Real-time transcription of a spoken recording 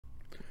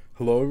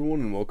Hello,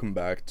 everyone, and welcome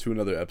back to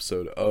another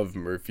episode of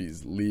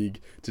Murphy's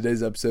League.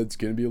 Today's episode is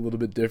going to be a little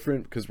bit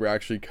different because we're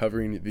actually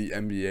covering the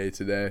NBA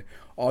today.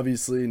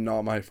 Obviously,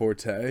 not my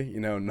forte,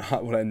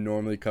 not what I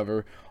normally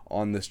cover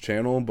on this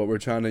channel, but we're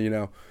trying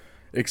to,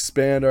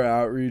 expand our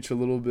outreach a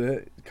little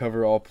bit,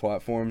 cover all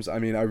platforms. I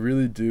mean, I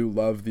really do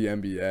love the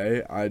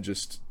NBA. I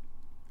just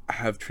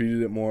have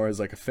treated it more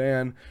as like a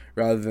fan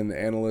rather than an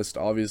analyst.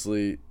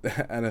 Obviously,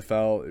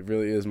 NFL, it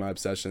really is my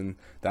obsession.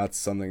 That's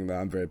something that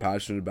I'm very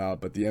passionate about.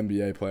 But the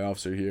NBA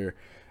playoffs are here.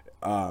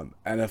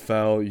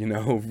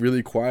 NFL,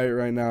 really quiet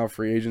right now.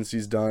 Free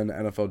agency's done.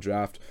 NFL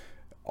draft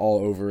all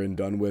over and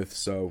done with.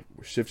 So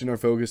we're shifting our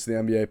focus to the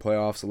NBA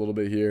playoffs a little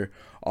bit here.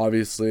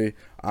 Obviously,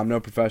 I'm no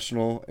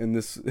professional in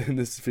this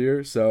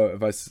sphere. So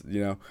if I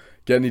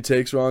get any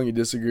takes wrong, you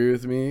disagree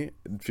with me,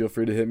 feel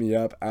free to hit me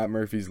up at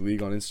Murphy's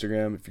League on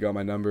Instagram. If you got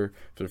my number,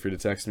 feel free to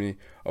text me.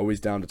 Always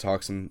down to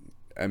talk some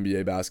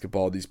NBA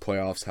basketball. These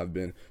playoffs have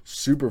been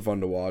super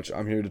fun to watch.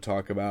 I'm here to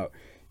talk about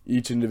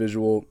each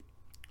individual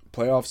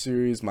playoff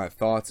series, my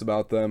thoughts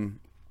about them,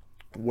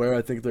 where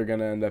I think they're going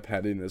to end up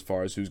heading as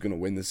far as who's going to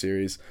win the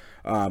series.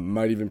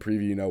 Might even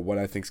preview, what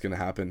I think is going to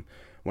happen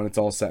when it's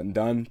all set and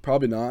done.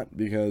 Probably not,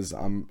 because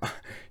I'm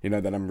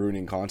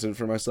ruining content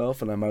for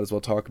myself, and I might as well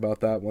talk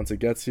about that once it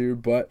gets here.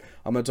 But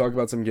I'm going to talk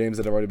about some games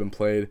that have already been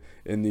played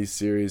in these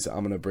series. I'm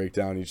going to break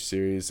down each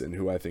series and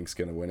who I think is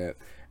going to win it.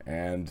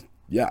 And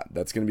yeah,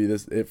 that's going to be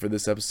it for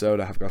this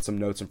episode. I've got some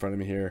notes in front of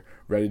me here,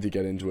 ready to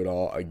get into it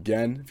all.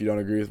 Again, if you don't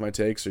agree with my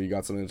takes or you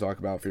got something to talk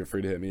about, feel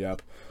free to hit me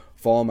up.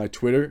 Follow my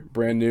Twitter,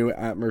 brand new,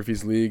 at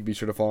Murphy's League. Be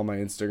sure to follow my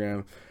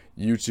Instagram,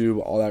 YouTube,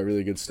 all that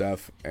really good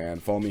stuff.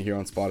 And follow me here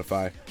on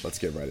Spotify. Let's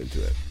get right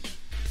into it.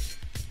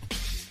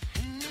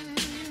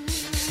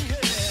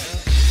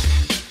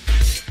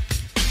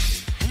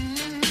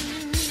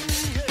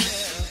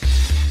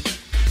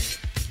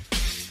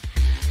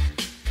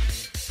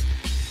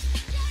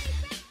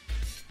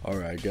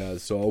 Alright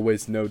guys, so I'll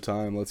waste no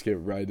time. Let's get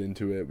right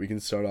into it. We can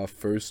start off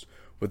first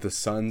with the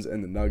Suns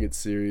and the Nuggets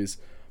series.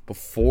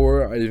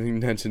 Before I even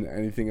mention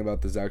anything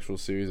about this actual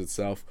series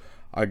itself,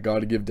 I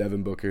gotta give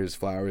Devin Booker his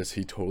flowers.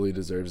 He totally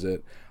deserves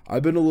it.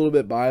 I've been a little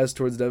bit biased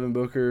towards Devin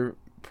Booker,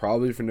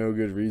 probably for no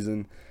good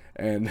reason.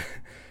 And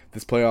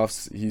this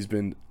playoffs, he's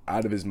been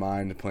out of his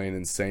mind, playing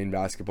insane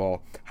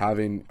basketball,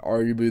 having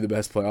arguably the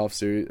best playoff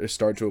series or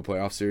start to a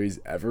playoff series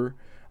ever.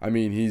 I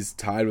mean, he's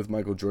tied with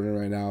Michael Jordan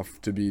right now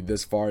to be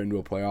this far into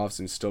a playoffs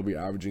and still be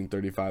averaging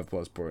 35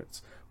 plus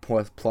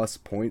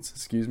points.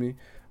 Excuse me.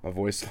 My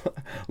voice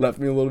left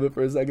me a little bit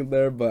for a second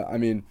there, but I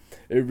mean,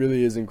 it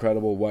really is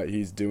incredible what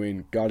he's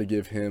doing. Got to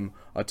give him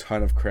a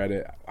ton of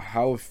credit.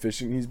 How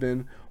efficient he's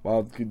been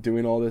while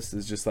doing all this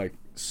is just like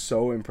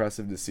so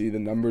impressive to see. The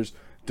numbers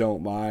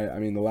don't lie. I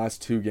mean, the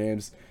last two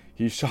games,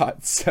 he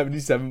shot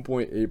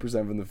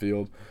 77.8% from the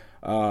field.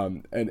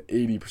 And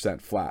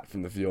 80% flat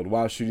from the field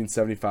while shooting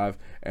 75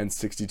 and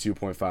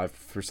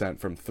 62.5%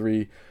 from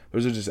three.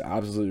 Those are just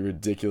absolutely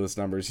ridiculous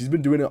numbers. He's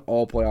been doing it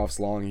all playoffs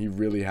long. He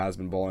really has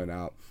been balling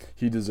out.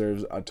 He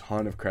deserves a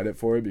ton of credit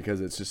for it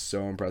because it's just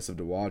so impressive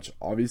to watch.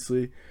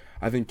 Obviously,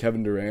 I think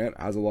Kevin Durant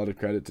has a lot of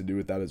credit to do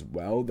with that as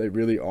well. They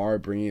really are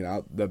bringing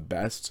out the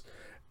best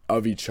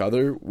of each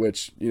other,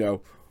 which,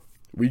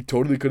 we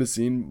totally could have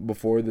seen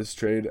before this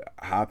trade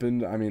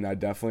happened. I mean, I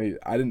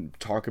didn't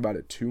talk about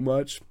it too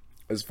much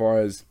as far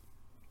as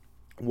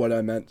what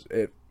I meant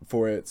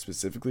for it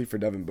specifically for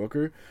Devin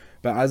Booker.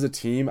 But as a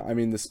team, I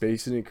mean, the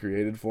spacing it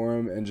created for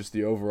him and just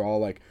the overall,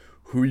 like,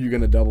 who are you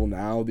going to double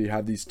now? They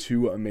have these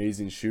two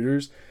amazing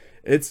shooters.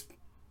 It's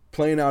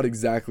playing out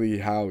exactly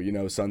how,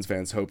 Suns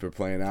fans hope they're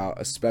playing out,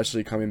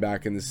 especially coming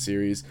back in this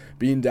series,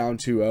 being down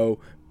 2-0,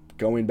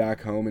 going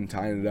back home and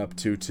tying it up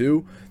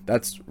 2-2.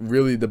 That's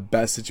really the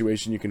best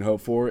situation you can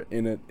hope for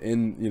in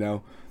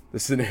the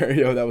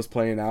scenario that was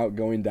playing out,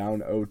 going down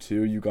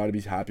 0-2. You got to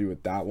be happy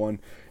with that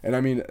one. And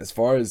I mean, as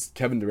far as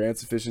Kevin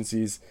Durant's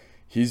efficiencies,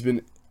 he's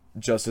been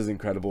just as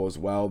incredible as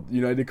well. He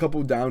had a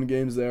couple down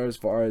games there as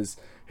far as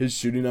his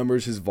shooting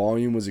numbers. His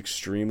volume was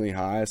extremely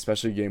high,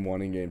 especially game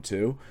 1 and game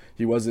 2.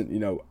 He wasn't,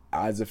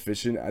 as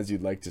efficient as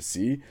you'd like to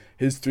see.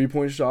 His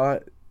three-point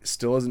shot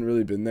still hasn't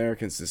really been there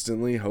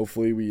consistently.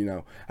 Hopefully,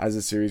 as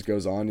the series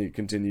goes on, he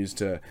continues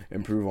to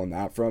improve on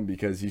that front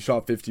because he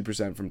shot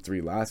 50% from three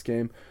last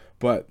game.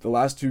 But the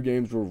last two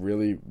games were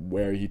really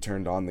where he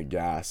turned on the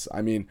gas.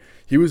 I mean,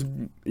 he was,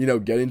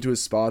 getting to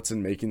his spots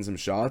and making some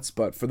shots,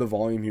 but for the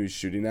volume he was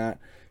shooting at,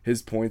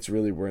 his points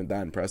really weren't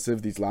that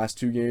impressive. These last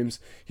two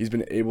games, he's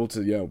been able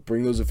to,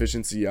 bring those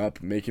efficiency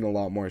up, making a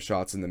lot more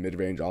shots in the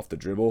mid-range off the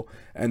dribble,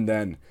 and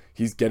then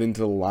he's getting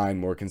to the line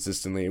more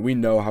consistently. And we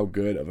know how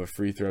good of a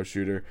free throw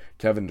shooter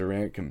Kevin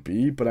Durant can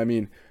be, but I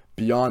mean,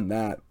 beyond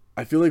that,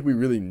 I feel like we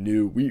really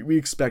knew, we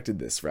expected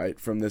this, right?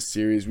 From this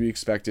series, we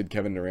expected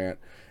Kevin Durant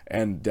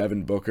and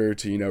Devin Booker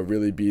to,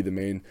 really be the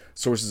main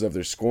sources of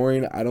their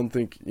scoring. I don't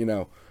think,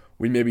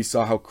 we maybe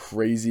saw how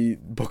crazy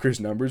Booker's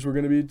numbers were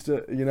going to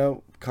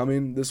be,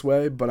 coming this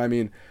way. But I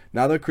mean,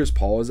 now that Chris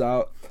Paul is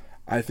out,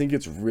 I think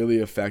it's really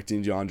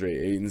affecting DeAndre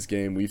Ayton's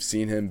game. We've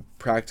seen him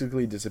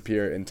practically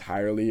disappear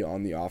entirely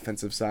on the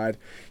offensive side.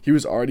 He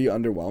was already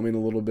underwhelming a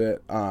little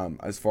bit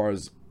as far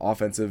as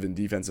offensive and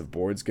defensive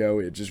boards go.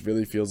 It just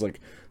really feels like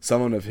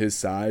someone of his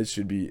size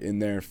should be in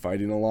there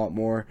fighting a lot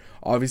more.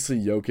 Obviously,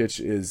 Jokic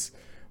is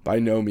by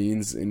no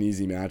means an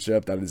easy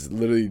matchup. That is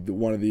literally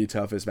one of the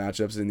toughest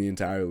matchups in the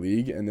entire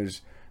league, and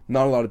there's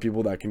not a lot of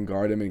people that can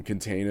guard him and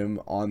contain him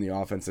on the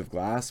offensive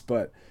glass,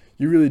 but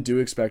you really do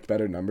expect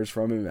better numbers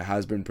from him. It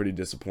has been pretty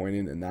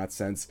disappointing in that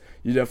sense.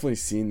 You definitely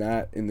seen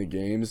that in the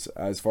games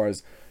as far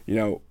as,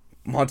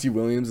 Monty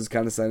Williams is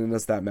kind of sending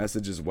us that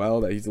message as well,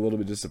 that he's a little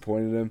bit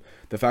disappointed in him.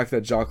 The fact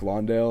that Jock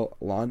Landale,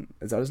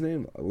 is that his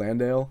name?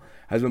 Landale,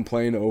 has been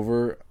playing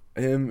over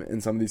him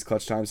in some of these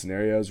clutch time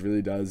scenarios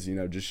really does,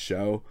 just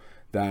show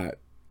that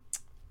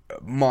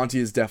Monty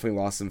has definitely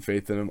lost some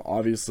faith in him.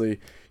 Obviously,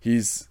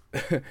 he's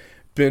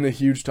been a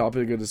huge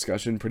topic of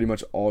discussion pretty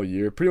much all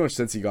year, pretty much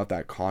since he got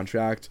that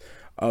contract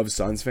of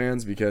Suns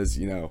fans, because,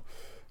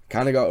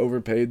 kind of got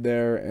overpaid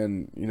there,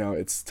 and,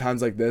 it's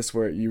times like this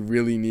where you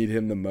really need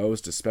him the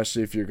most,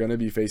 especially if you're going to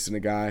be facing a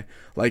guy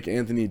like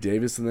Anthony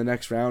Davis in the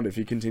next round. If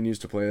he continues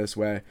to play this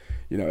way,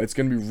 it's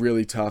going to be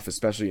really tough,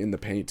 especially in the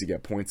paint, to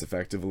get points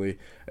effectively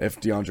if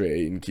DeAndre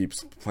Ayton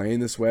keeps playing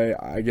this way.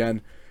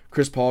 Again,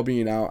 Chris Paul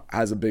being out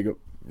has a big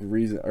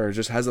reason, or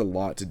just has a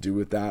lot to do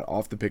with that.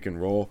 Off the pick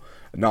and roll,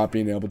 not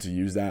being able to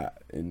use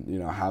that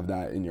and have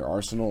that in your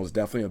arsenal is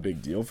definitely a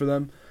big deal for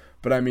them.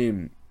 But I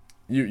mean,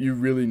 you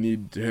really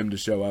need him to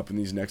show up in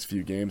these next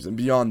few games. And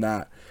beyond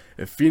that,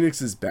 if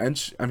Phoenix's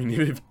bench, even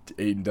if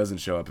Ayton doesn't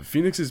show up, if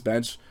Phoenix's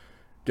bench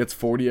gets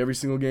 40 every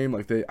single game,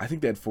 I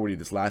think they had 40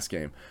 this last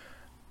game,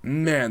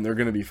 man, they're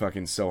gonna be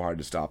fucking so hard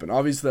to stop. And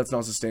obviously that's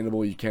not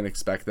sustainable. You can't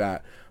expect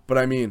that. But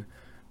I mean,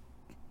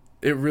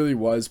 it really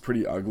was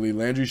pretty ugly.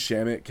 Landry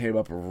Shamet came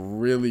up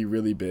really,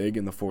 really big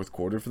in the fourth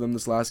quarter for them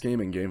this last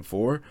game in Game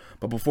 4.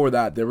 But before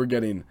that, they were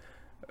getting,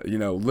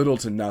 little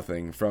to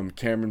nothing from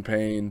Cameron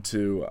Payne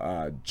to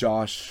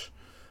Josh.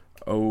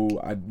 Oh,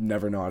 I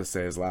never know how to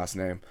say his last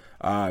name.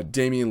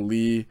 Damian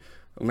Lee,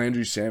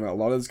 Landry Shamet. A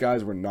lot of those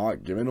guys were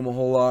not giving them a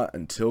whole lot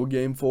until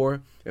Game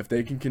 4. If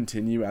they can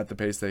continue at the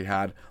pace they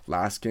had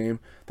last game,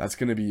 that's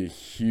going to be a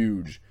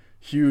huge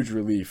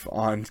relief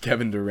on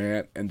Kevin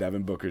Durant and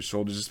Devin Booker's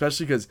shoulders,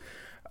 especially because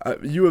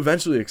you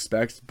eventually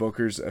expect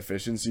Booker's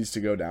efficiencies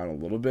to go down a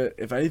little bit.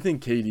 If anything,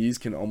 KD's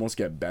can almost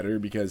get better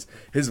because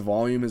his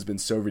volume has been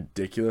so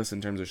ridiculous in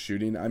terms of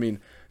shooting. I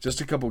mean,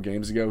 just a couple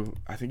games ago,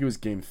 I think it was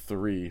Game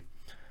 3,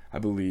 I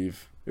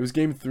believe. It was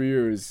Game 3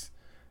 or it was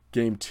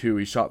Game 2.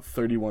 He shot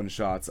 31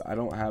 shots. I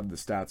don't have the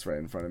stats right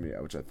in front of me,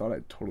 which I thought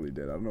I totally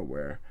did. I don't know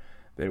where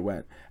they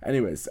went.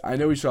 Anyways, I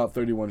know he shot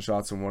 31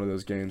 shots in one of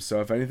those games, so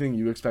if anything,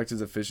 you expect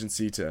his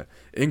efficiency to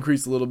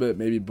increase a little bit.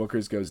 Maybe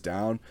Booker's goes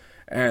down,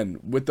 and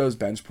with those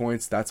bench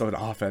points, that's an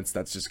offense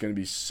that's just going to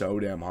be so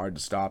damn hard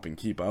to stop and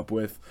keep up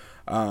with.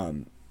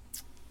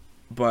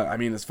 But I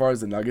mean, as far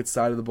as the Nuggets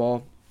side of the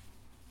ball,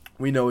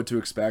 we know what to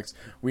expect.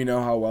 We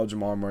know how well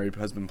Jamal Murray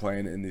has been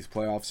playing in these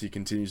playoffs. He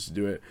continues to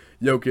do it.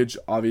 Jokic,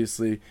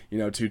 obviously,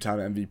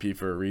 two-time MVP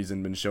for a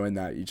reason, been showing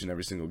that each and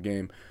every single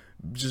game.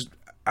 Just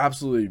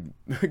absolutely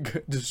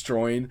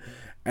destroying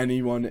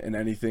anyone and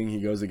anything he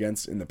goes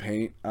against in the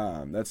paint.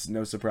 That's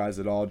no surprise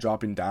at all.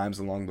 Dropping dimes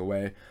along the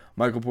way.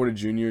 Michael Porter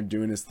Jr.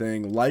 doing his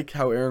thing. Like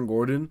how Aaron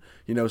Gordon,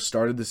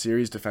 started the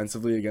series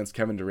defensively against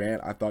Kevin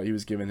Durant. I thought he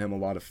was giving him a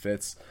lot of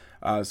fits.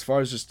 As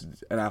far as just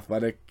an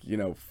athletic,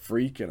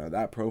 freak,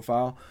 that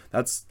profile,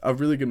 that's a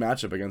really good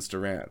matchup against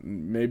Durant.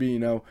 Maybe,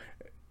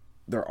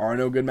 there are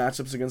no good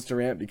matchups against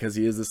Durant because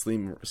he is the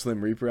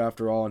Slim Reaper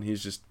after all, and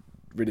he's just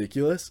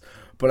ridiculous.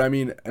 But I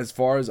mean, as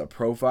far as a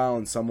profile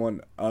and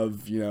someone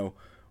of,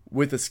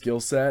 with a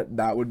skill set,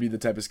 that would be the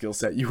type of skill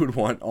set you would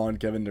want on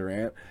Kevin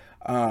Durant.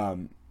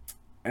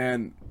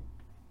 And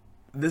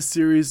this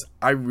series,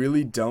 I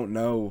really don't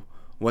know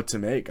what to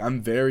make.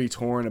 I'm very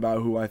torn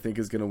about who I think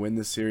is going to win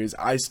this series.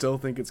 I still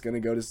think it's going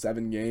to go to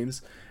 7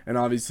 games, and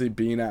obviously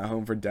being at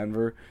home for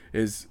Denver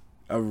is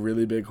a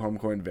really big home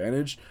court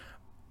advantage.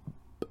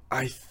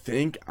 I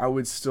think I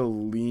would still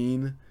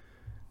lean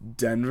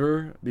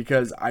Denver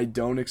because I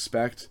don't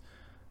expect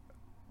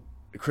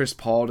Chris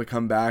Paul to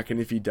come back, and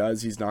if he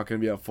does, he's not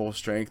going to be at full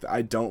strength.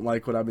 I don't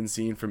like what I've been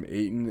seeing from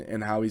Ayton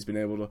and how he's been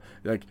able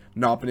to,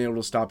 not been able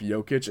to stop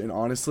Jokic. And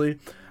honestly,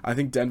 I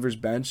think Denver's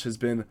bench has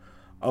been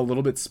a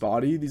little bit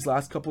spotty these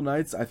last couple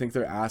nights. I think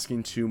they're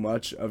asking too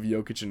much of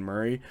Jokic and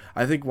Murray.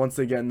 I think once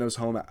they get in those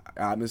home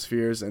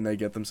atmospheres and they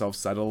get themselves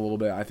settled a little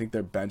bit, I think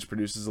their bench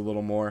produces a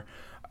little more.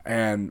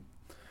 And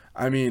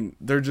I mean,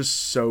 they're just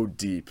so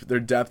deep. Their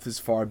depth is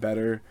far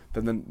better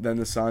than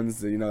the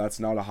Suns. That's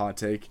not a hot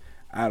take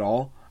at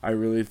all. I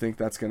really think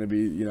that's going to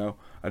be,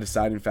 a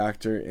deciding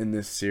factor in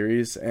this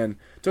series. And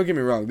don't get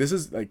me wrong, this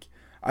is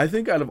I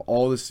think out of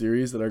all the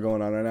series that are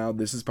going on right now,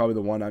 this is probably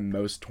the one I'm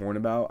most torn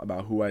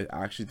about who I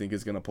actually think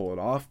is going to pull it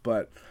off.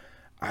 But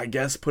I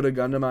guess put a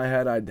gun to my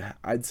head,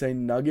 I'd say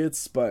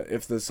Nuggets. But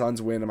if the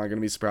Suns win, am I going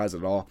to be surprised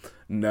at all?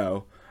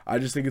 No. I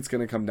just think it's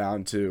going to come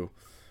down to,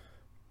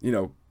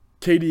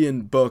 KD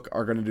and Book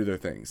are going to do their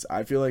things.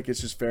 I feel like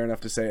it's just fair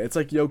enough to say it's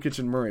like Jokic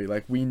and Murray.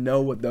 Like, we know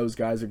what those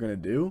guys are going to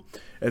do.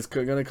 It's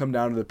going to come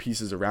down to the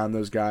pieces around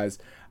those guys.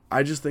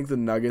 I just think the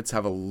Nuggets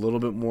have a little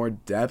bit more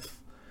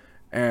depth,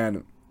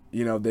 and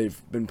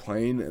they've been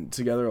playing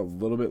together a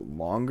little bit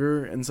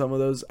longer in some of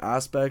those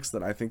aspects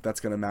that I think that's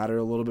going to matter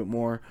a little bit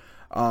more.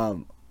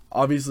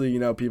 Obviously,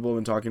 people have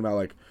been talking about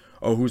like,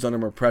 oh, who's under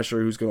more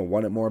pressure, who's going to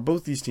want it more.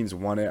 Both these teams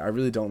want it. I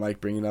really don't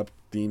like bringing up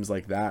themes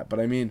like that, but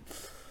I mean,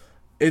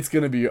 it's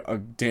going to be a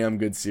damn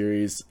good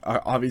series.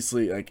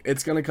 Obviously, like,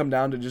 it's going to come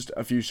down to just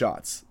a few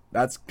shots.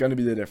 That's going to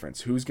be the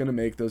difference. Who's going to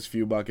make those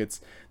few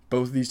buckets?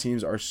 Both of these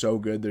teams are so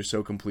good. They're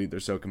so complete.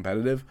 They're so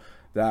competitive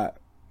that,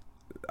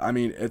 I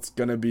mean, it's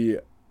going to be,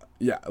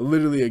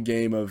 literally a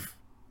game of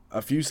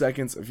a few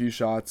seconds, a few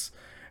shots,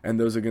 and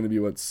those are going to be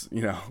what's,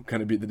 going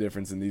to be the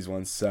difference in these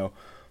ones. So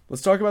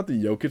let's talk about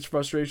the Jokic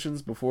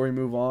frustrations before we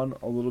move on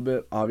a little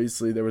bit.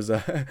 Obviously, there was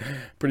a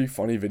pretty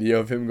funny video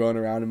of him going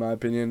around, in my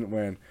opinion,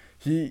 when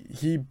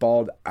he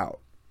balled out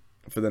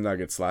for the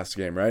Nuggets last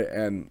game, right?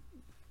 And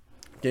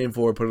game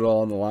 4, put it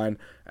all on the line,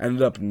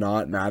 ended up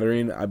not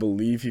mattering. I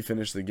believe he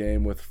finished the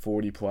game with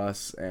 40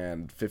 plus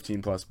and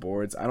 15 plus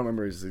boards. I don't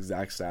remember his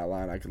exact stat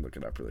line. I can look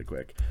it up really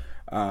quick.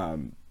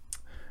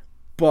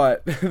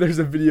 But there's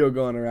a video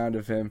going around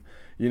of him,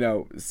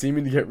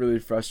 seeming to get really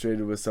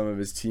frustrated with some of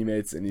his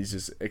teammates, and he's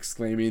just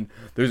exclaiming,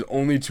 "There's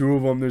only 2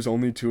 of them. There's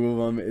only 2 of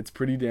them." It's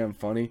pretty damn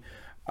funny.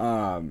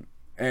 And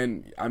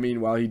I mean,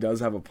 while he does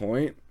have a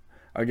point,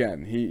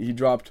 again, he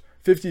dropped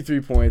 53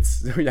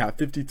 points.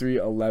 53,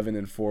 11,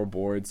 and 4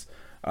 boards,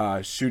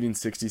 shooting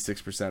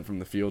 66% from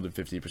the field and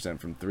 50%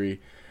 from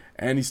 3,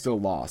 and he still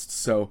lost.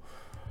 So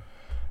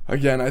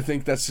again, I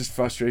think that's just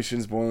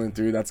frustrations boiling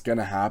through. That's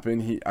gonna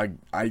happen.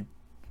 I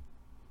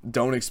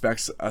don't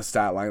expect a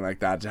stat line like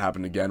that to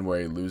happen again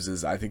where he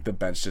loses. I think the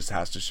bench just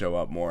has to show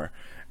up more.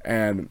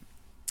 And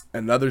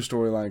another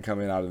storyline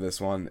coming out of this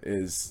one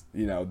is,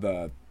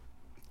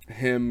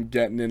 him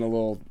getting in a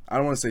little, I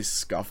don't want to say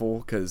scuffle,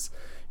 because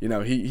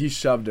he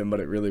shoved him, but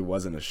it really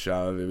wasn't a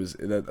shove. It was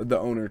the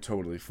owner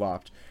totally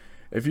flopped.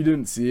 If you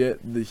didn't see it,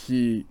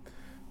 he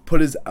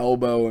put his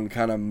elbow and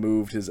kind of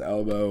moved his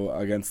elbow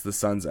against the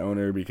Suns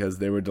owner because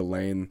they were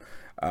delaying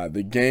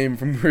the game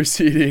from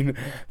proceeding.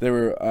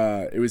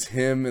 It was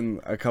him and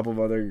a couple of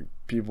other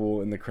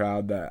people in the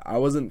crowd that I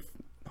wasn't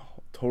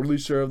totally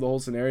sure of the whole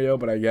scenario,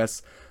 but I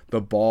guess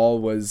the ball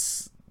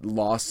was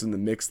lost in the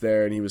mix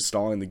there, and he was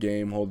stalling the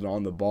game, holding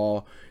on the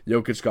ball.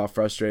 Jokic got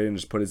frustrated and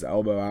just put his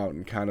elbow out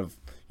and kind of,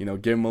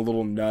 give him a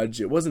little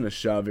nudge. It wasn't a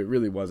shove. It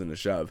really wasn't a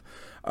shove.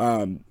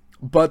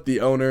 But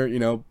the owner,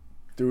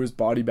 threw his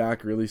body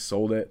back, really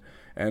sold it,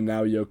 and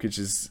now Jokic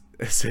is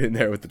sitting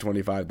there with the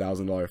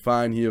 $25,000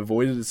 fine. He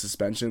avoided a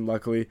suspension,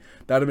 luckily.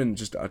 That would have been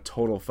just a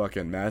total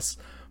fucking mess.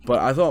 But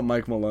I thought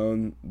Mike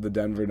Malone, the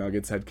Denver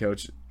Nuggets head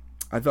coach,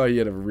 I thought he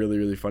had a really,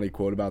 really funny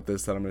quote about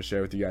this that I'm going to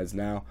share with you guys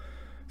now.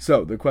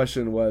 So the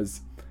question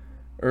was,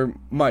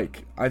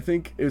 Mike, I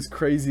think it was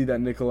crazy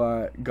that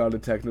Nikola got a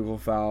technical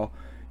foul.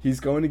 He's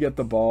going to get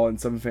the ball, and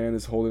some fan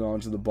is holding on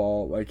to the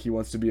ball like he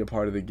wants to be a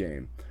part of the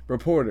game.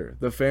 Reporter,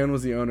 the fan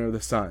was the owner of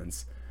the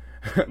Suns.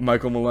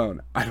 Michael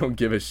Malone, I don't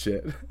give a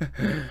shit.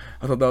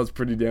 I thought that was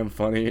pretty damn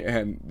funny,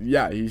 and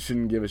yeah, he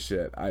shouldn't give a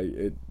shit.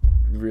 It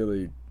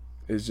really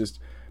is just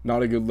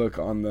not a good look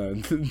on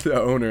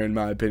the owner, in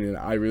my opinion.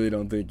 I really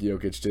don't think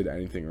Jokic did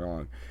anything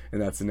wrong in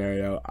that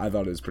scenario. I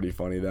thought it was pretty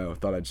funny, though.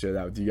 Thought I'd share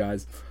that with you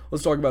guys.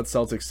 Let's talk about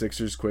Celtics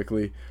Sixers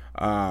quickly.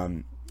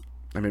 And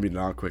maybe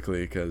not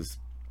quickly, because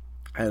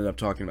I ended up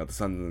talking about the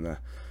Suns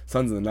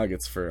and the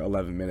Nuggets for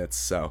 11 minutes,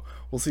 so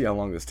we'll see how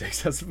long this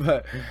takes us.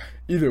 But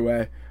either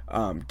way,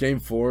 game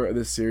 4 of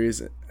this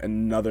series,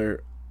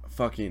 another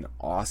fucking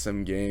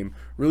awesome game.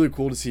 Really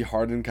cool to see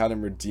Harden kind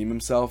of redeem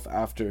himself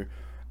after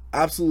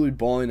absolutely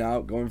balling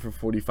out, going for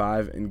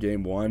 45 in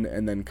game 1,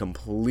 and then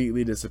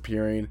completely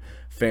disappearing.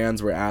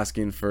 Fans were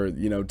asking for,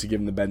 to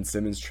give him the Ben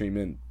Simmons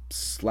treatment,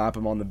 slap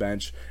him on the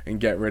bench, and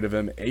get rid of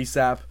him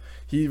ASAP.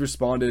 He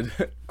responded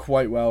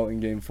quite well in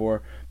game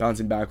 4,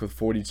 bouncing back with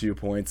 42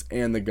 points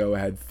and the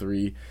go-ahead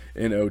 3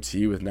 in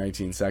OT with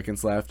 19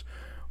 seconds left.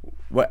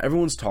 What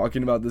everyone's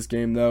talking about this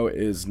game, though,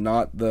 is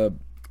not the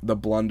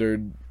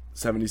blundered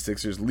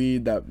 76ers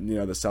lead that,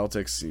 the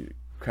Celtics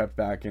crept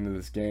back into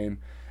this game.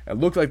 It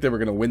looked like they were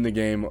going to win the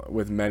game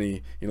with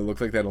many,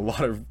 looked like they had a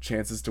lot of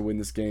chances to win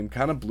this game.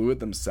 Kind of blew it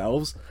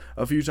themselves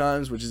a few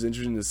times, which is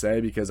interesting to say,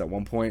 because at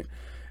one point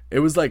it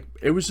was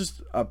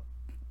just a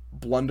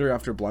blunder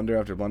after blunder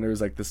after blunder. It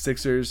was like the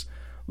Sixers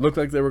looked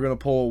like they were going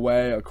to pull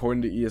away.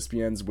 According to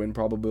ESPN's win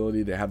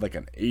probability, they had like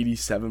an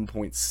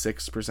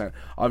 87.6%.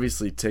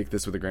 Obviously, take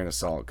this with a grain of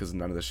salt, because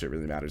none of this shit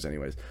really matters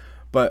anyways.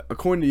 But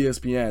according to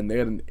ESPN, they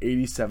had an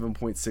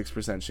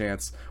 87.6%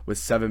 chance with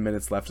 7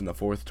 minutes left in the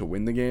fourth to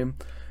win the game.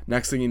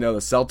 Next thing you know, the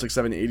Celtics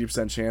have an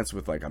 80% chance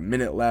with like a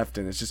minute left,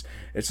 and it's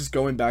just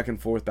going back and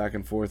forth,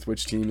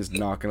 which team is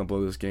not going to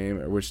blow this game,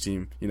 or which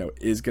team,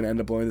 is going to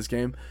end up blowing this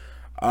game.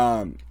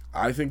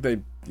 I think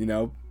they,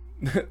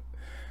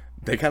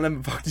 they kind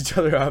of fucked each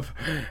other up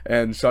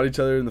and shot each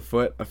other in the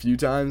foot a few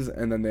times,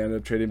 and then they ended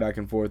up trading back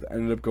and forth,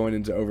 ended up going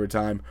into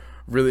overtime.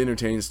 Really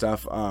entertaining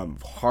stuff.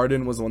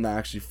 Harden was the one that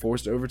actually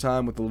forced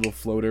overtime with a little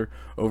floater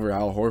over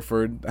Al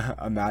Horford,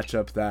 a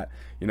matchup that,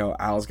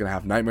 Al's going to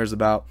have nightmares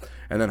about.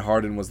 And then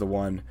Harden was the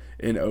one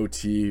in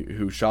OT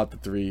who shot the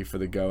three for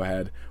the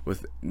go-ahead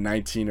with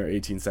 19 or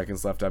 18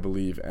 seconds left, I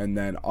believe. And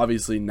then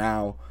obviously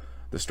now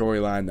the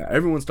storyline that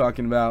everyone's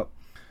talking about,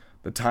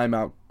 the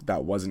timeout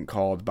that wasn't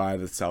called by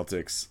the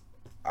Celtics.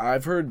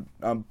 I've heard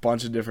a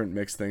bunch of different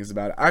mixed things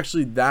about it.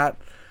 Actually,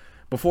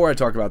 before I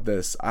talk about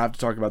this, I have to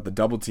talk about the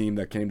double team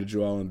that came to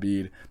Joel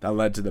Embiid that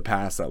led to the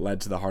pass, that led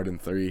to the Harden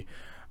three.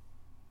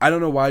 I don't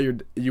know why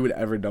you would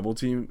ever double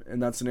team in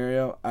that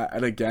scenario.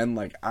 And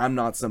again, I'm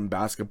not some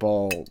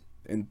basketball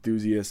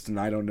enthusiast, and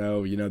I don't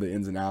know, the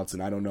ins and outs,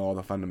 and I don't know all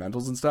the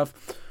fundamentals and stuff.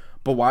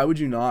 But why would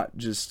you not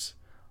just...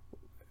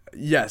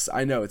 Yes,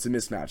 I know it's a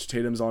mismatch.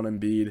 Tatum's on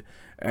Embiid,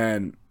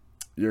 and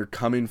you're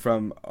coming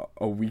from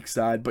a weak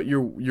side, but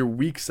your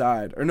weak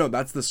side, or no,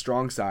 that's the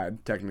strong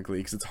side technically,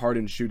 because it's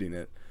Harden shooting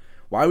it.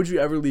 Why would you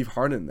ever leave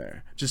Harden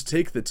there? Just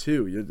take the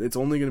two. It's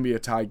only going to be a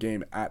tie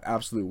game at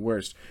absolute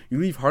worst. You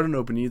leave Harden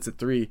open, he hits a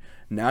three.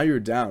 Now you're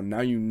down.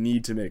 Now you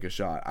need to make a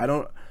shot. I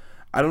don't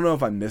know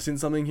if I'm missing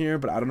something here,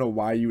 but I don't know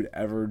why you would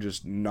ever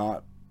just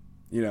not,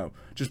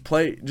 just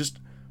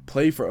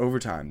play for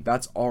overtime.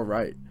 That's all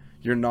right.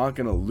 You're not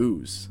going to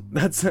lose.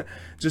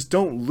 Just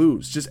don't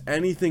lose. Just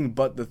anything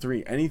but the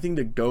three. Anything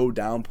to go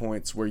down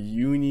points where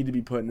you need to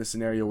be put in a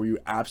scenario where you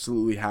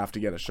absolutely have to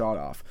get a shot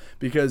off.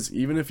 Because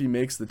even if he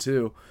makes the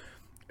two,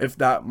 if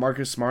that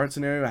Marcus Smart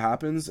scenario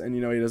happens and,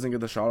 he doesn't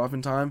get the shot off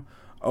in time,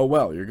 oh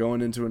well, you're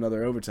going into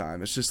another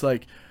overtime. It's just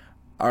like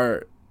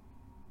I'm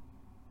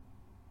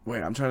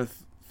trying to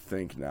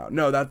think now.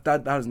 No,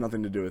 that has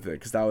nothing to do with it,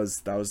 because that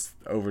was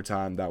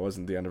overtime. That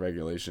wasn't the end of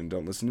regulation.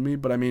 Don't listen to me.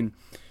 But I mean,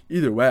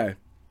 either way,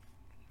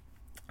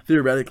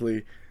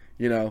 theoretically,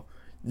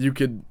 you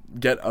could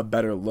get a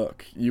better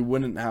look. You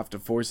wouldn't have to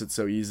force it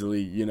so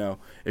easily.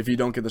 If you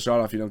don't get the shot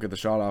off, you don't get the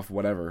shot off,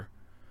 whatever.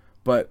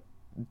 But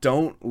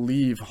don't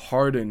leave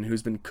Harden,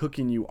 who's been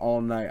cooking you all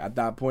night. At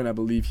that point, I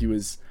believe he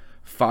was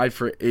 5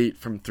 for 8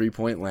 from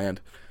 3-point land.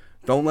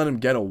 Don't let him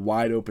get a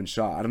wide open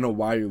shot. I don't know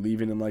why you're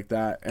leaving him like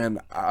that. And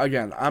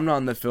again, I'm not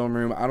in the film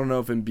room. I don't know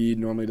if Embiid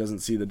normally doesn't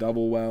see the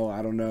double well.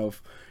 I don't know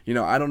if,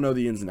 I don't know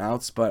the ins and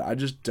outs, but I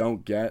just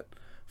don't get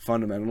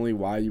fundamentally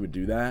why you would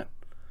do that.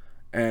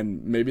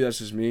 And maybe that's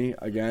just me.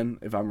 Again,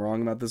 if I'm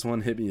wrong about this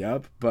one, hit me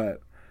up.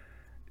 But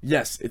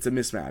yes, it's a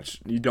mismatch.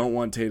 You don't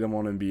want Tatum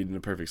on Embiid in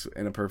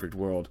a perfect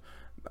world.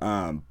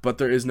 But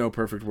there is no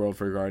perfect world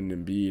for Garden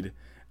Embiid,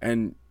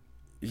 and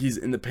he's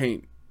in the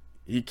paint.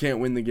 He can't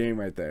win the game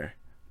right there.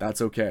 That's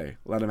okay.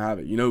 Let him have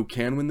it. Who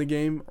can win the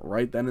game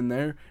right then and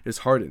there is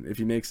Harden if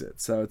he makes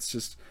it. So it's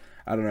just,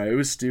 I don't know. It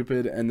was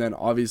stupid. And then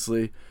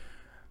obviously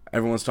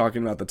everyone's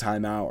talking about the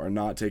timeout or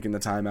not taking the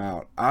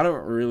timeout. I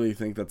don't really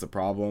think that's a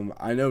problem.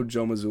 I know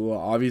Joe Mazzulla,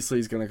 obviously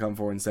he's going to come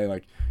forward and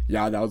say,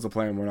 yeah, that was the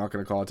plan. We're not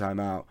going to call a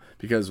timeout,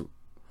 because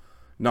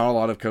not a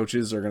lot of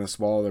coaches are going to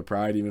swallow their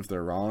pride even if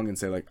they're wrong and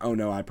say, oh,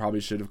 no, I probably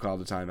should have called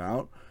a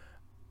timeout.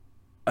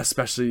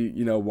 Especially,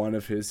 one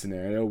of his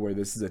scenario where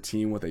this is a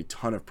team with a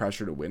ton of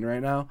pressure to win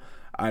right now.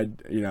 I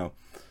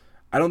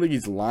don't think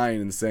he's lying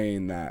in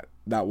saying that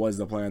was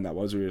the plan, that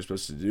was what we were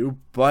supposed to do.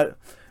 But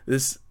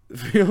this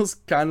feels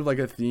kind of like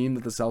a theme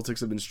that the Celtics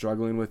have been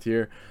struggling with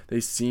here. They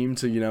seem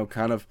to,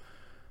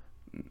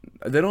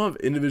 they don't have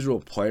individual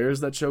players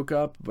that choke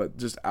up, but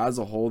just as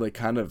a whole, they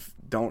kind of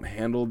don't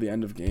handle the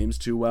end of games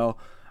too well.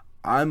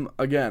 I'm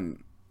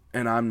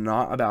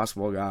not a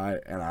basketball guy,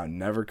 and I've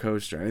never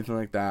coached or anything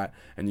like that,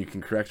 and you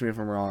can correct me if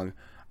I'm wrong.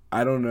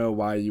 I don't know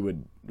why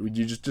you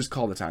just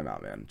call the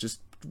timeout, man.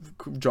 Just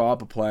draw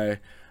up a play.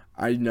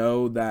 I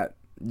know that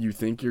you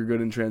think you're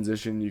good in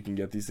transition, you can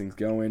get these things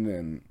going,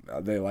 and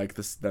they like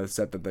the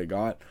set that they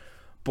got.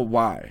 But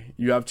why?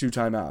 You have 2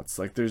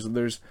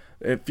 timeouts.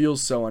 It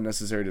feels so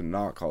unnecessary to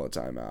not call a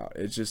timeout.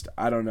 It's just,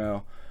 I don't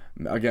know.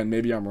 Again,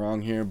 maybe I'm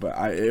wrong here, but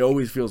it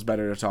always feels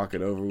better to talk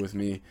it over with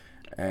me,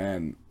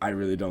 and I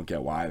really don't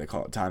get why the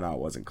timeout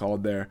wasn't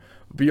called there.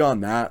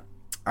 Beyond that,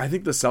 I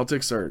think the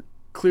Celtics are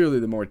clearly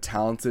the more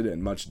talented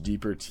and much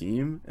deeper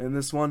team in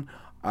this one.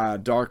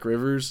 Doc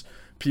Rivers,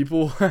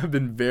 people have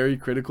been very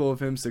critical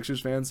of him.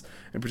 Sixers fans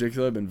in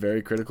particular have been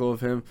very critical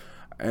of him,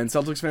 and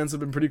Celtics fans have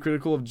been pretty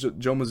critical of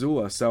Joe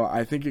Mazzulla. So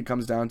I think it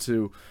comes down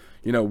to,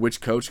 which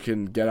coach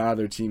can get out of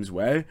their team's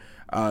way.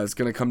 It's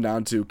going to come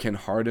down to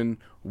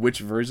which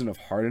version of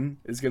Harden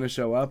is going to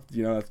show up.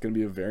 That's going to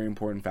be a very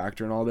important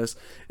factor in all this.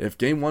 If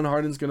Game 1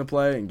 Harden's going to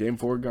play and Game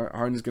 4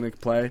 Harden's going to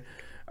play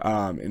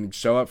and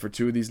show up for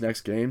 2 of these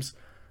next games,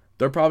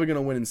 they're probably going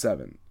to win in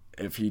 7.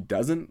 If he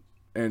doesn't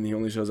and he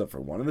only shows up for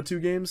 1 of the 2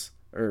 games,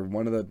 or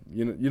one of the,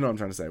 you know what I'm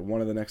trying to say,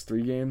 1 of the next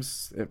 3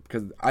 games,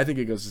 because I think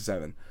it goes to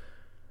 7,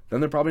 then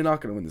they're probably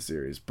not going to win the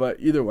series. But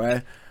either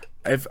way,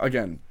 if,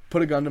 again,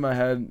 put a gun to my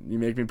head, you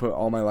make me put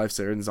all my life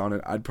savings on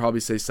it, I'd probably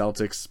say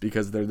Celtics,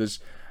 because they're this,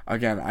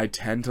 again, I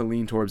tend to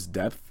lean towards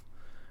depth,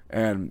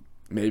 and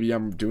maybe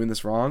I'm doing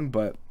this wrong,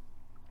 but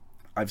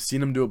I've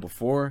seen him do it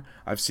before.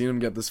 I've seen him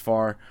get this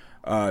far.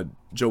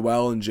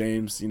 Joel and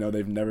James,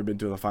 they've never been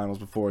to the finals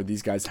before.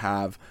 These guys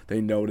have.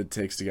 They know what it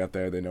takes to get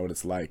there. They know what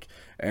it's like.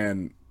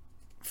 And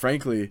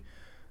frankly,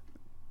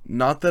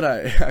 not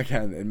that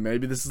again, and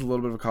maybe this is a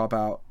little bit of a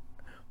cop-out,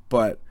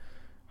 but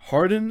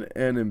Harden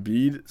and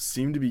Embiid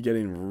seem to be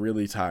getting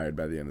really tired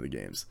by the end of the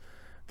games.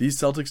 These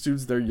Celtics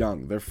dudes, they're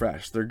young, they're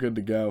fresh, they're good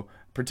to go,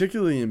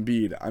 particularly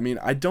Embiid. I mean,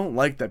 I don't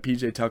like that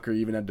PJ Tucker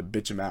even had to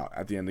bitch him out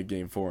at the end of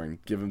Game 4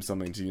 and give him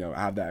something to,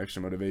 have that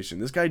extra motivation.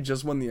 This guy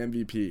just won the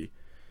MVP.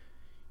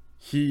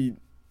 He's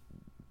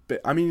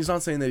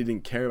not saying that he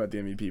didn't care about the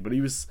MVP, but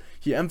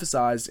he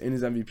emphasized in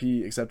his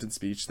MVP acceptance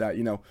speech that,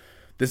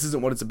 this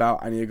isn't what it's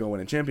about. I need to go win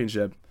a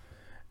championship.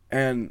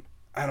 And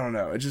I don't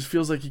know. It just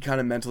feels like he kind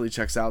of mentally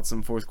checks out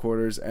some fourth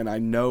quarters, and I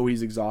know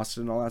he's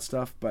exhausted and all that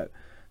stuff, but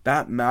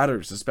that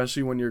matters,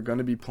 especially when you're going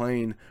to be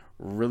playing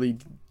really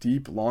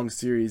deep, long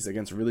series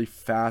against really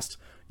fast,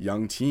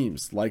 young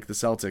teams like the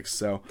Celtics.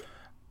 So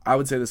I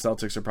would say the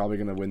Celtics are probably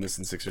going to win this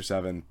in 6 or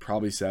 7,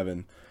 probably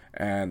 7.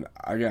 And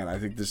again, I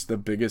think the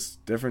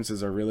biggest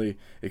differences are really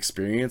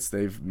experience.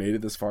 They've made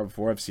it this far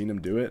before. I've seen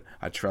them do it.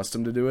 I trust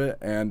them to do it.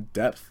 And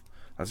depth.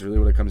 That's really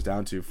what it comes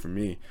down to for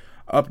me.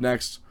 Up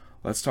next,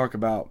 let's talk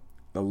about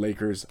the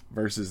Lakers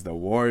versus the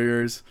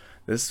Warriors.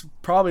 This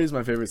probably is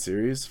my favorite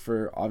series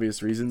for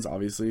obvious reasons.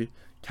 Obviously,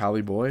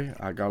 Cali boy.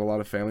 I got a lot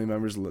of family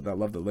members that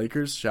love the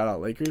Lakers. Shout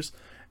out Lakers.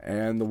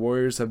 And the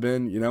Warriors have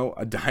been,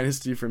 a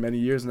dynasty for many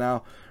years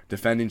now.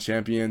 Defending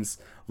champions.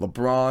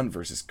 LeBron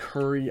versus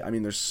Curry. I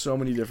mean, there's so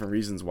many different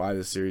reasons why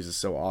this series is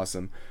so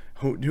awesome.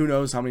 Who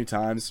knows how many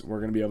times we're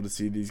going to be able to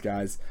see these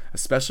guys,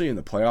 especially in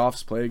the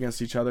playoffs, play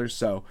against each other.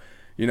 So,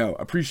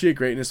 appreciate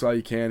greatness while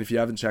you can. If you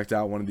haven't checked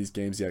out one of these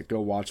games yet, go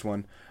watch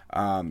one.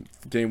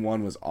 Game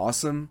 1 was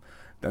awesome.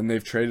 Then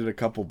they've traded a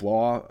couple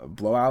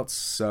blowouts.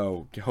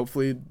 So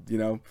hopefully,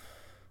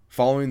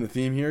 following the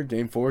theme here,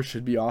 Game 4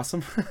 should be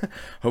awesome.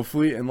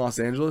 Hopefully in Los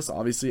Angeles.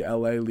 Obviously,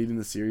 LA leading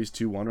the series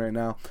 2-1 right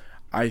now.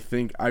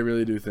 I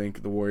really do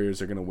think the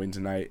Warriors are going to win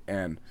tonight.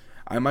 And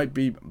I might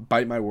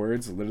bite my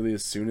words literally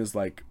as soon as,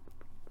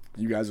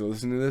 you guys are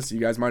listening to this. You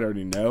guys might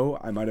already know.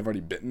 I might have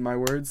already bitten my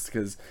words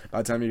because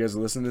by the time you guys are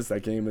listening to this,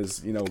 that game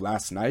is,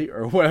 last night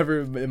or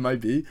whatever it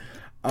might be.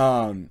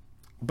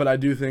 But I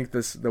do think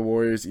the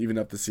Warriors even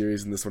up the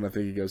series, and this one I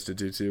think it goes to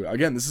 2-2.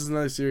 Again, this is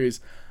another series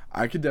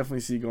I could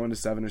definitely see going to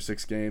 7 or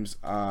 6 games.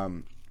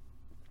 And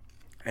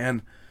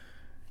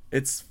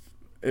it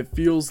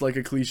feels like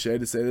a cliche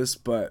to say this,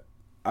 but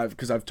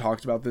because I've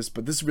talked about this,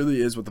 but this really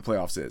is what the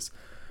playoffs is.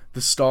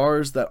 The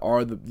stars that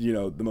are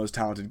the most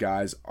talented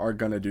guys are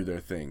gonna do their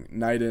thing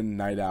night in,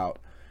 night out.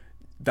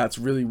 That's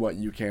really what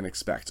you can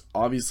expect.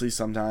 Obviously,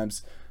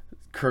 sometimes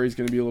Curry's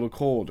gonna be a little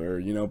cold, or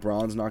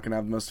Braun's not gonna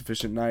have the most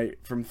efficient night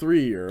from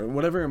 3, or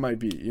whatever it might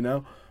be.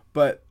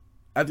 But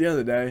at the end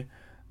of the day,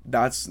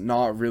 that's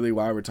not really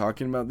why we're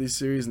talking about these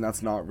series, and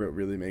that's not what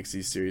really makes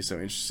these series so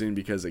interesting.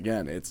 Because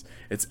again, it's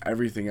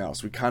everything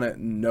else. We kind of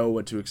know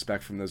what to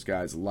expect from those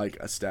guys, like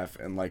a Steph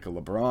and like a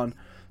LeBron.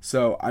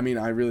 So, I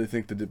really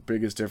think the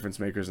biggest difference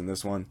makers in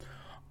this one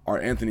are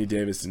Anthony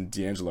Davis and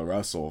D'Angelo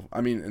Russell.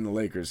 In the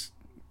Lakers,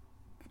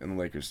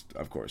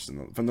 of course.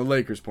 From the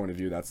Lakers' point of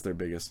view, that's their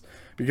biggest.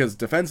 Because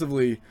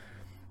defensively,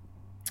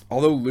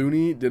 although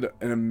Looney did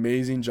an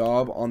amazing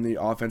job on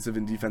the offensive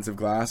and defensive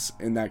glass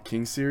in that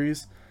Kings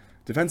series,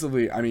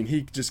 defensively,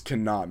 he just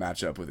cannot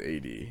match up with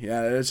AD.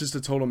 Yeah, it's just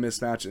a total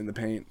mismatch in the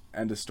paint.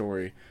 End of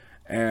story.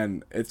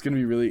 And it's going to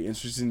be really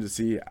interesting to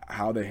see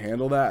how they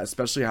handle that,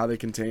 especially how they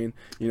contain,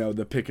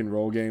 the pick and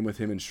roll game with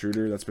him and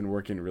Schroeder. That's been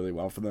working really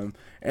well for them.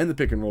 And the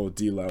pick and roll with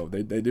D'Lo.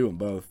 They do them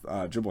both.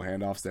 Dribble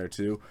handoffs there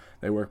too.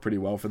 They work pretty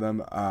well for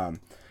them.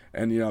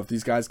 And, if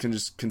these guys can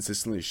just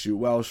consistently shoot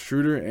well,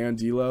 Schroeder and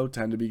D'Lo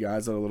tend to be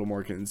guys that are a little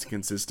more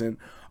consistent.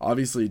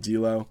 Obviously,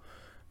 D'Lo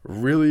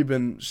really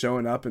been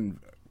showing up in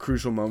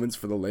crucial moments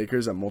for the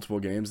Lakers at multiple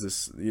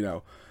games.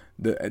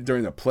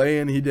 During the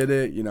play-in, he did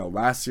it.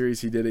 Last series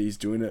he did it. He's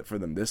doing it for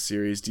them this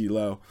series.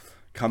 D'Lo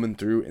coming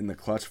through in the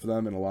clutch for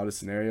them in a lot of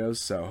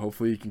scenarios. So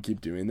hopefully he can keep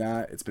doing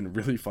that. It's been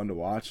really fun to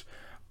watch.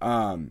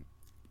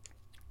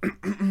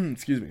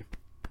 Excuse me.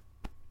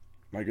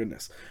 My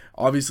goodness.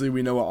 Obviously,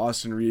 we know what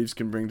Austin Reeves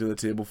can bring to the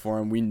table for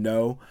him. We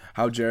know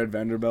how Jared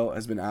Vanderbilt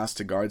has been asked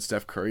to guard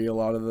Steph Curry a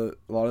lot of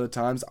the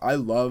times. I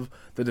love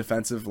the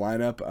defensive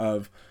lineup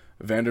of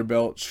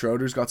Vanderbilt.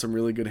 Schroeder's got some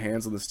really good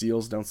hands on the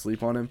steals. Don't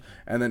sleep on him.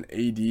 And then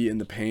AD in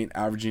the paint,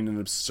 averaging an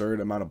absurd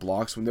amount of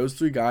blocks. When those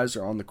 3 guys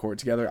are on the court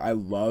together, I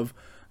love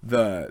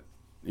the,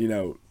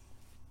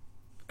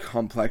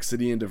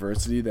 complexity and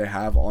diversity they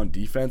have on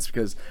defense,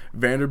 because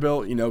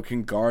Vanderbilt,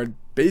 can guard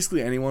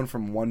basically anyone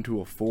from 1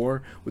 to a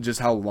 4 with just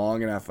how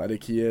long and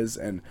athletic he is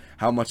and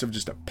how much of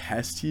just a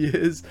pest he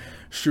is.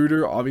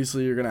 Schroeder,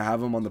 obviously you're going to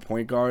have him on the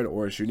point guard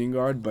or a shooting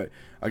guard, but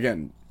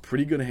again,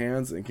 pretty good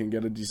hands and can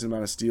get a decent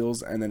amount of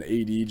steals. And then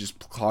AD just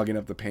clogging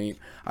up the paint.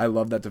 I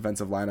love that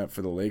defensive lineup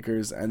for the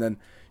Lakers. And then,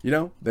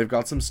 they've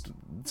got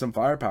some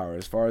firepower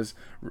as far as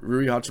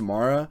Rui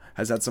Hachimura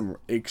has had some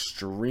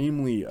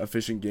extremely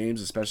efficient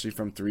games, especially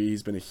from 3.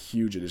 He's been a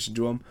huge addition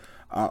to him.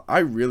 I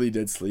really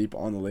did sleep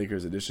on the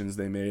Lakers additions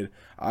they made.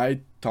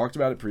 I talked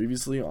about it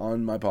previously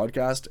on my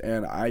podcast,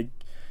 and I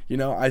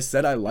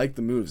said I liked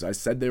the moves. I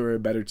said they were a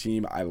better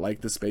team. I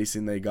liked the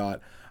spacing they got.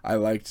 I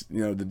liked,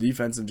 the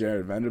defensive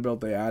Jared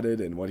Vanderbilt they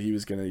added and what he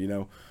was going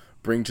to,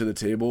 bring to the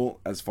table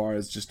as far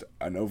as just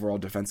an overall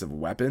defensive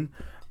weapon.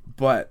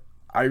 But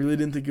I really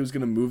didn't think it was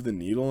going to move the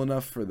needle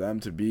enough for them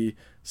to be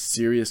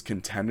serious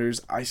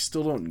contenders. I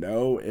still don't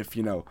know if,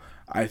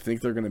 I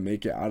think they're going to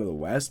make it out of the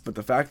West. But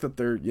the fact that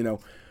they're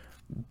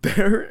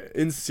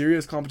in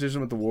serious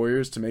competition with the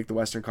Warriors to make the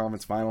Western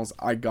Conference Finals,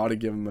 I got to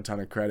give them a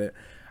ton of credit.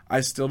 I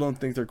still don't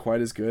think they're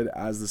quite as good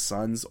as the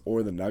Suns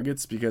or the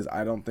Nuggets because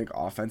I don't think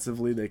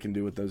offensively they can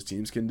do what those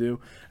teams can do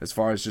as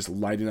far as just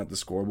lighting up the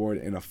scoreboard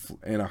in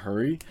a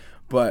hurry.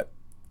 But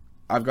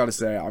I've got to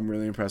say I'm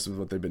really impressed with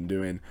what they've been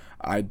doing.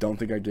 I don't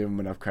think I gave them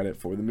enough credit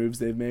for the moves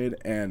they've made,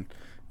 and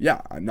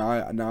yeah, now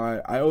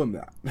I owe them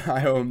that.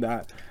 I owe them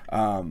that.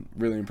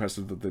 Really impressed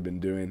with what they've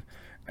been doing.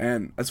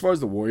 And as far as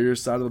the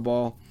Warriors side of the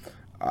ball,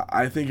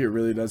 I think it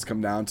really does come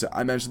down to,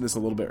 I mentioned this a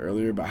little bit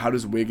earlier, but how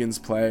does Wiggins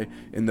play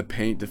in the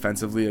paint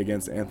defensively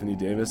against Anthony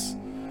Davis?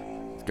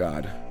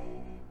 God,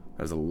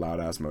 that is a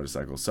loud-ass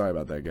motorcycle. Sorry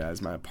about that,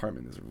 guys. My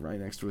apartment is right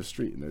next to a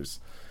street, and there's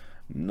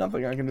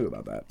nothing I can do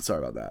about that.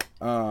 Sorry about that.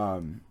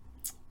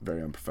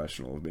 Very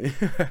unprofessional of me.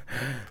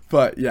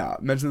 But, yeah,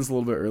 I mentioned this a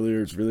little bit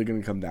earlier. It's really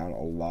going to come down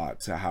a lot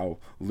to how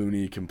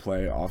Looney can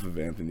play off of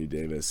Anthony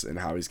Davis and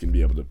how he's going to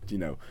be able to,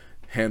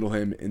 handle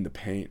him in the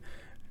paint.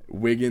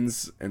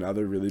 Wiggins,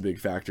 another really big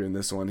factor in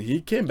this one. He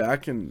came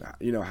back and,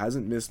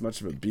 hasn't missed much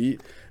of a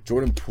beat.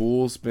 Jordan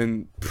Poole's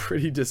been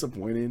pretty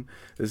disappointing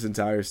this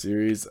entire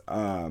series.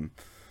 Here's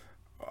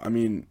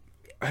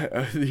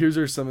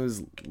are some of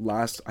his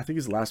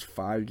last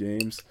 5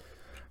 games.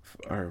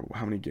 Or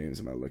how many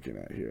games am I looking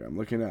at here? I'm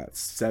looking at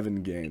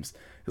 7 games.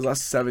 His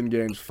last 7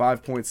 games,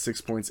 5 points,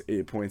 6 points,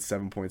 8 points,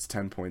 7 points,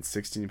 10 points,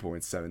 16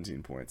 points,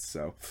 17 points.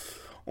 So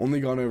only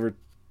gone over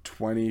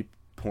 20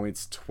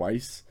 points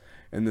twice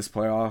in this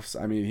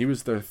playoffs. I mean, he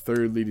was their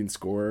 3rd leading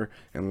scorer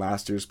in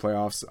last year's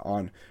playoffs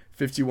on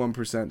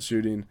 51%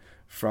 shooting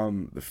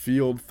from the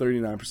field,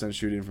 39%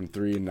 shooting from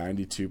 3, and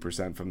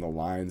 92% from the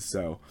line.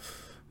 So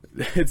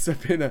it's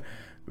been a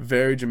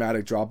very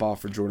dramatic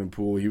drop-off for Jordan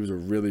Poole. He was a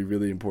really,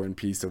 really important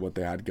piece of what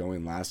they had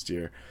going last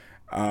year.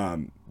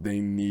 They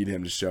need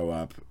him to show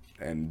up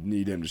and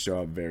need him to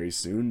show up very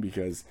soon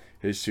because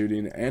his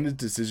shooting and his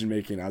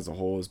decision-making as a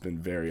whole has been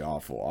very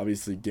awful.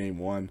 Obviously, Game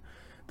 1,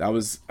 that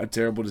was a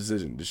terrible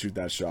decision to shoot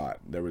that shot.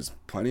 There was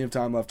plenty of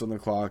time left on the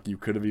clock. You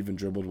could have even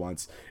dribbled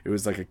once. It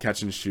was like a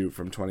catch and shoot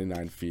from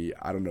 29 feet.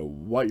 I don't know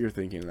what you're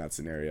thinking in that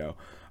scenario.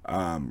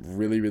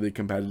 Really, really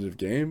competitive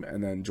game.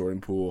 And then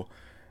Jordan Poole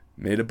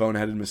made a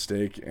boneheaded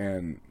mistake.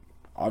 And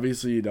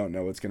obviously you don't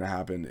know what's going to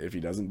happen if he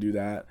doesn't do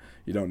that.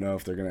 You don't know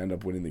if they're going to end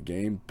up winning the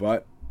game.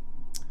 But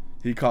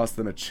he cost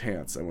them a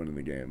chance at winning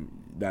the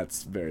game.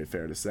 That's very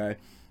fair to say.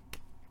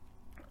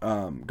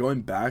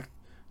 Going back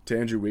to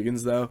Andrew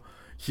Wiggins, though,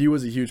 he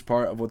was a huge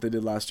part of what they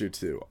did last year,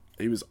 too.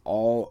 He was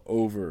all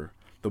over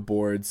the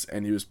boards,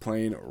 and he was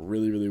playing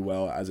really, really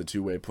well as a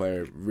two-way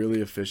player,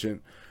 really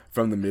efficient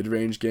from the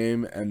mid-range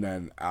game, and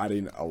then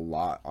adding a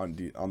lot on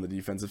the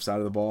defensive side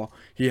of the ball.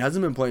 He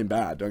hasn't been playing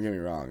bad, don't get me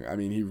wrong. I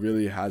mean, he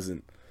really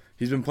hasn't.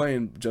 He's been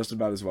playing just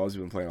about as well as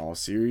he's been playing all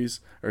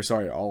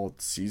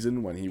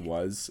season when he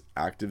was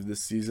active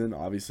this season.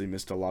 Obviously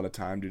missed a lot of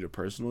time due to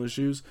personal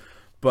issues.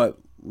 But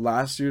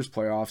last year's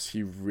playoffs,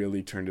 he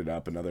really turned it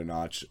up another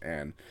notch.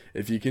 And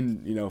if he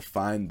can,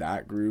 find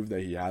that groove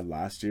that he had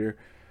last year,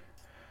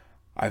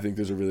 I think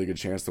there's a really good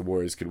chance the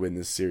Warriors could win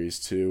this series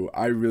too.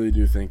 I really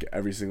do think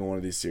every single one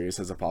of these series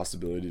has a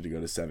possibility to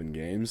go to 7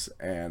 games.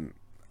 And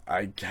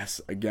I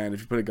guess, again, if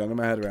you put a gun to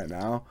my head right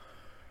now,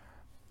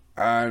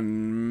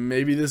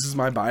 maybe this is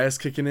my bias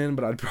kicking in,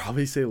 but I'd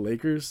probably say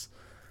Lakers,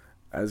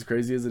 as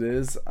crazy as it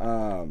is.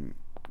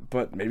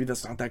 But maybe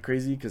that's not that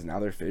crazy because now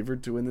they're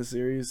favored to win the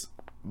series.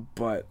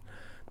 But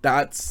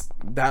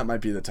that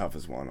might be the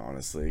toughest one,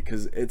 honestly,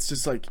 because it's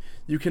just like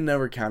you can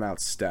never count out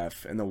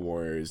Steph and the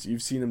Warriors.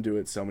 You've seen him do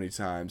it so many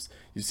times.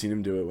 You've seen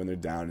him do it when they're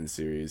down in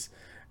series,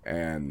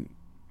 and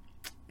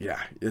yeah,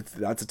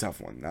 that's a tough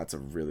one. That's a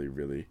really,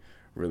 really,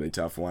 really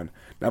tough one.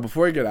 Now,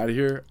 before I get out of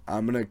here,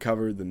 I'm gonna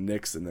cover the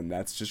Knicks and the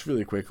Nets just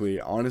really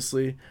quickly.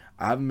 Honestly,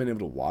 I haven't been able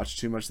to watch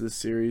too much of this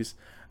series,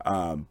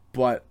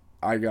 but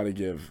I gotta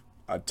give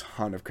a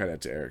ton of credit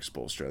to Eric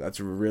Spoelstra.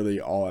 That's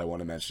really all I want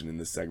to mention in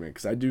this segment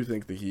because I do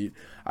think the Heat,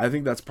 I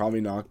think that's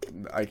probably not,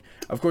 like,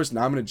 of course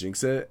now I'm going to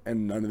jinx it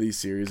and none of these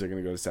series are going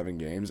to go to 7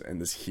 games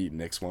and this Heat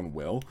Knicks one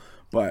will,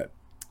 but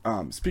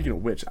speaking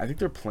of which, I think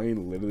they're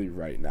playing literally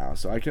right now,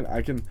 so I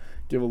can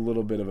give a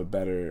little bit of a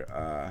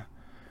better,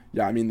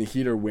 yeah, I mean the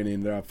Heat are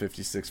winning. They're up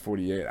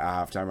 56-48 at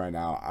halftime right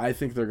now. I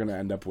think they're going to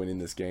end up winning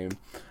this game.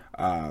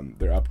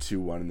 They're up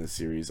 2-1 in the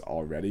series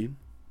already.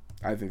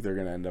 I think they're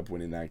going to end up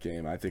winning that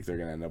game. I think they're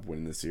going to end up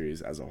winning the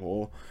series as a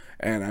whole.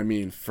 And, I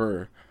mean,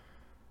 for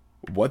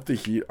what the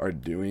Heat are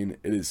doing,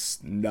 it is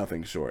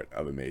nothing short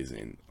of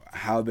amazing.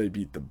 How they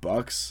beat the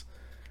Bucks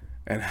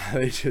and how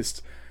they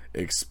just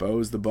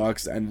exposed. The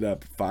Bucks ended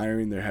up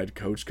firing their head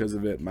coach because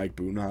of it, Mike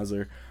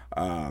Budenholzer.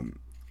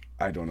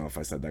 I don't know if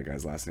I said that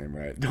guy's last name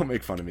right. Don't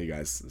make fun of me,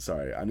 guys.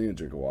 Sorry, I need a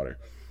drink of water.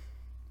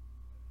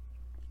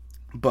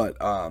 But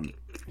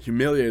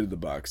humiliated the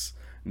Bucks.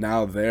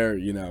 Now they're,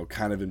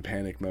 kind of in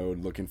panic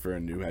mode, looking for a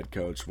new head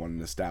coach, want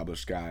an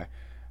established guy.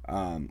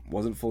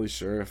 Wasn't fully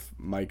sure if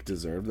Mike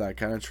deserved that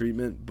kind of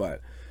treatment,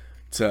 but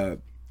to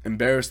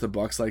embarrass the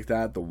Bucks like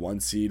that, the 1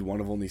 seed, one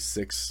of only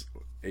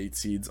 8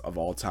 seeds of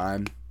all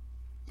time,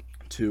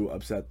 to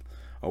upset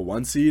a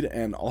 1 seed,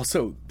 and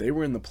also they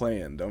were in the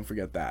play-in. Don't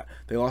forget that.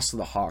 They lost to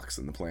the Hawks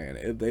in the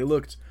play-in. They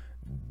looked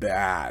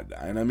bad.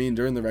 And I mean,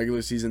 during the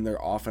regular season, their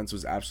offense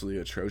was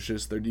absolutely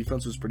atrocious. Their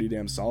defense was pretty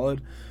damn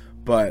solid,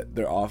 but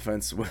their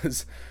offense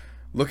was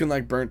looking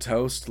like burnt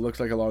toast. Looked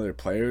like a lot of their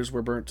players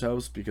were burnt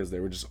toast because they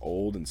were just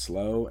old and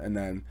slow. And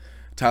then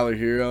Tyler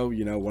Hero,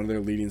 one of their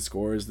leading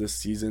scorers this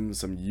season,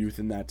 some youth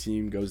in that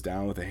team, goes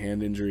down with a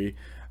hand injury.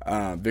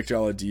 Victor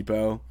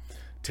Oladipo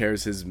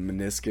tears his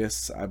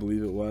meniscus, I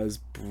believe it was.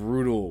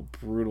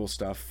 Brutal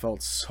stuff.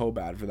 Felt so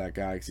bad for that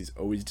guy because he's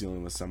always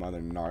dealing with some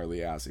other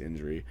gnarly ass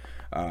injury.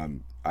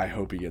 I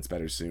hope he gets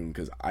better soon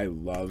because I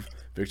love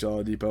Victor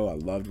Oladipo. I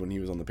loved when he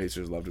was on the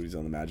Pacers, loved when he was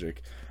on the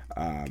Magic.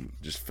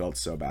 Just felt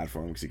so bad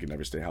for him because he could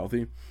never stay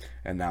healthy,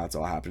 and now it's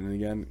all happening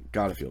again.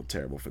 Gotta feel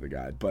terrible for the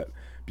guy. But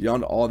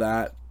beyond all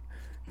that,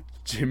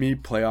 Jimmy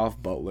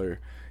Playoff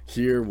Butler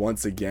here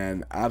once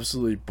again,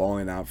 absolutely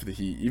balling out for the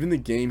Heat. Even the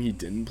game he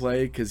didn't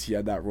play because he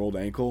had that rolled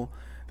ankle,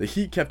 the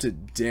Heat kept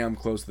it damn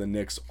close to the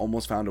Knicks,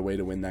 almost found a way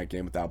to win that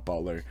game without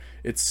Butler.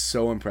 It's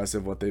so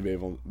impressive what they've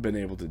been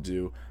able to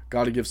do.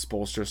 Got to give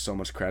Spoelstra so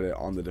much credit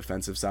on the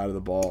defensive side of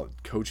the ball.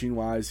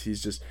 Coaching-wise,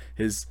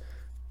 his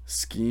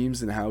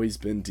schemes and how he's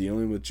been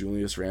dealing with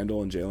Julius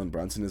Randle and Jalen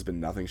Brunson has been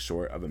nothing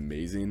short of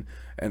amazing.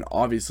 And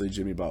obviously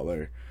Jimmy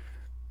Butler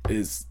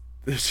is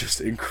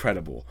just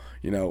incredible.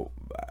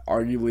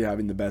 Arguably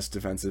having the best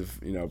defensive,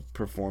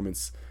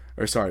 performance,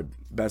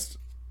 best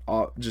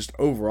just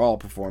overall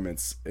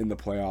performance in the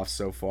playoffs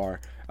so far.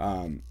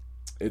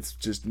 It's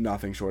just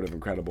nothing short of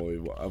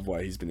incredible of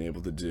what he's been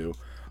able to do.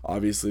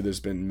 Obviously,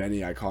 there's been many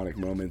iconic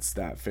moments.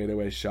 That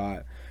fadeaway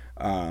shot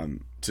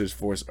to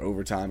force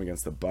overtime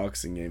against the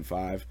Bucks in Game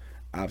 5,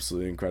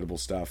 absolutely incredible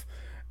stuff.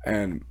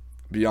 And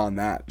beyond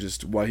that,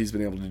 just what he's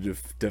been able to do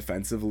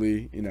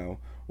defensively,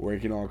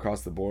 working all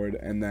across the board,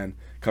 and then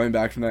coming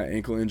back from that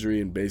ankle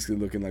injury and basically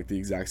looking like the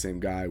exact same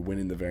guy,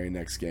 winning the very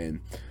next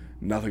game.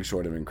 Nothing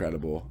short of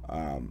incredible.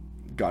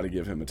 Got to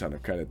give him a ton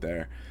of credit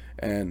there.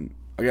 And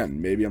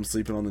again, maybe I'm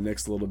sleeping on the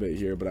Knicks a little bit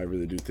here, but I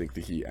really do think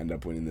the Heat end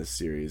up winning this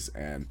series.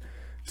 And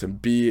to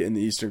be in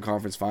the Eastern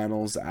Conference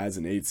Finals as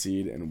an 8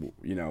 seed and,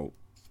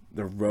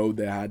 the road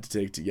they had to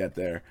take to get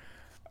there,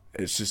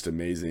 it's just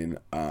amazing.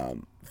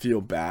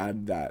 Feel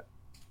bad that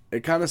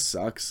it kind of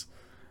sucks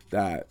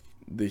that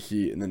the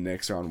Heat and the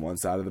Knicks are on one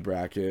side of the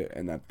bracket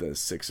and that the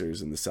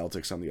Sixers and the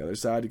Celtics on the other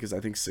side, because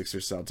I think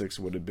Sixers-Celtics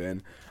would have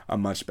been a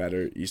much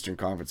better Eastern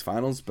Conference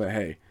Finals. But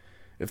hey,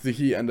 if the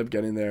Heat end up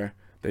getting there,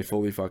 they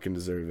fully fucking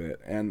deserve it.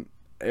 And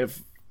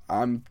if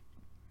I'm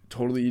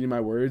totally eating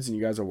my words and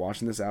you guys are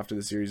watching this after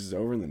the series is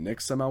over and the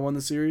Knicks somehow won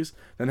the series,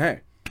 then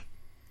hey,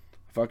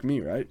 fuck me,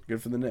 right?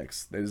 Good for the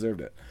Knicks. They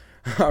deserved it.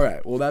 All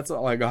right, well, that's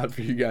all I got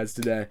for you guys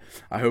today.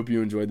 I hope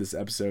you enjoyed this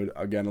episode.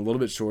 Again, a little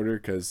bit shorter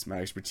because my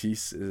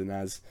expertise isn't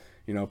as,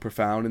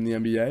 profound in the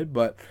NBA.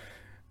 But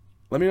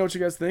let me know what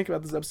you guys think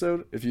about this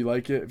episode. If you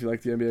like it, if you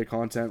like the NBA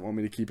content, want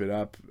me to keep it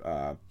up,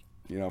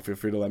 feel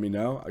free to let me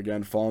know.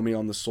 Again, follow me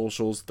on the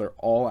socials. They're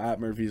all at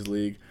Murphy's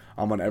League.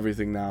 I'm on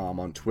everything now. I'm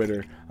on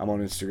Twitter. I'm on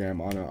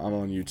Instagram. I'm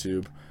on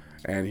YouTube.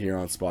 And here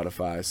on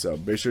Spotify. So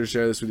make sure to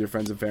share this with your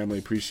friends and family.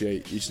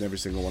 Appreciate each and every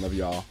single one of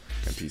y'all.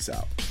 And peace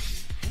out.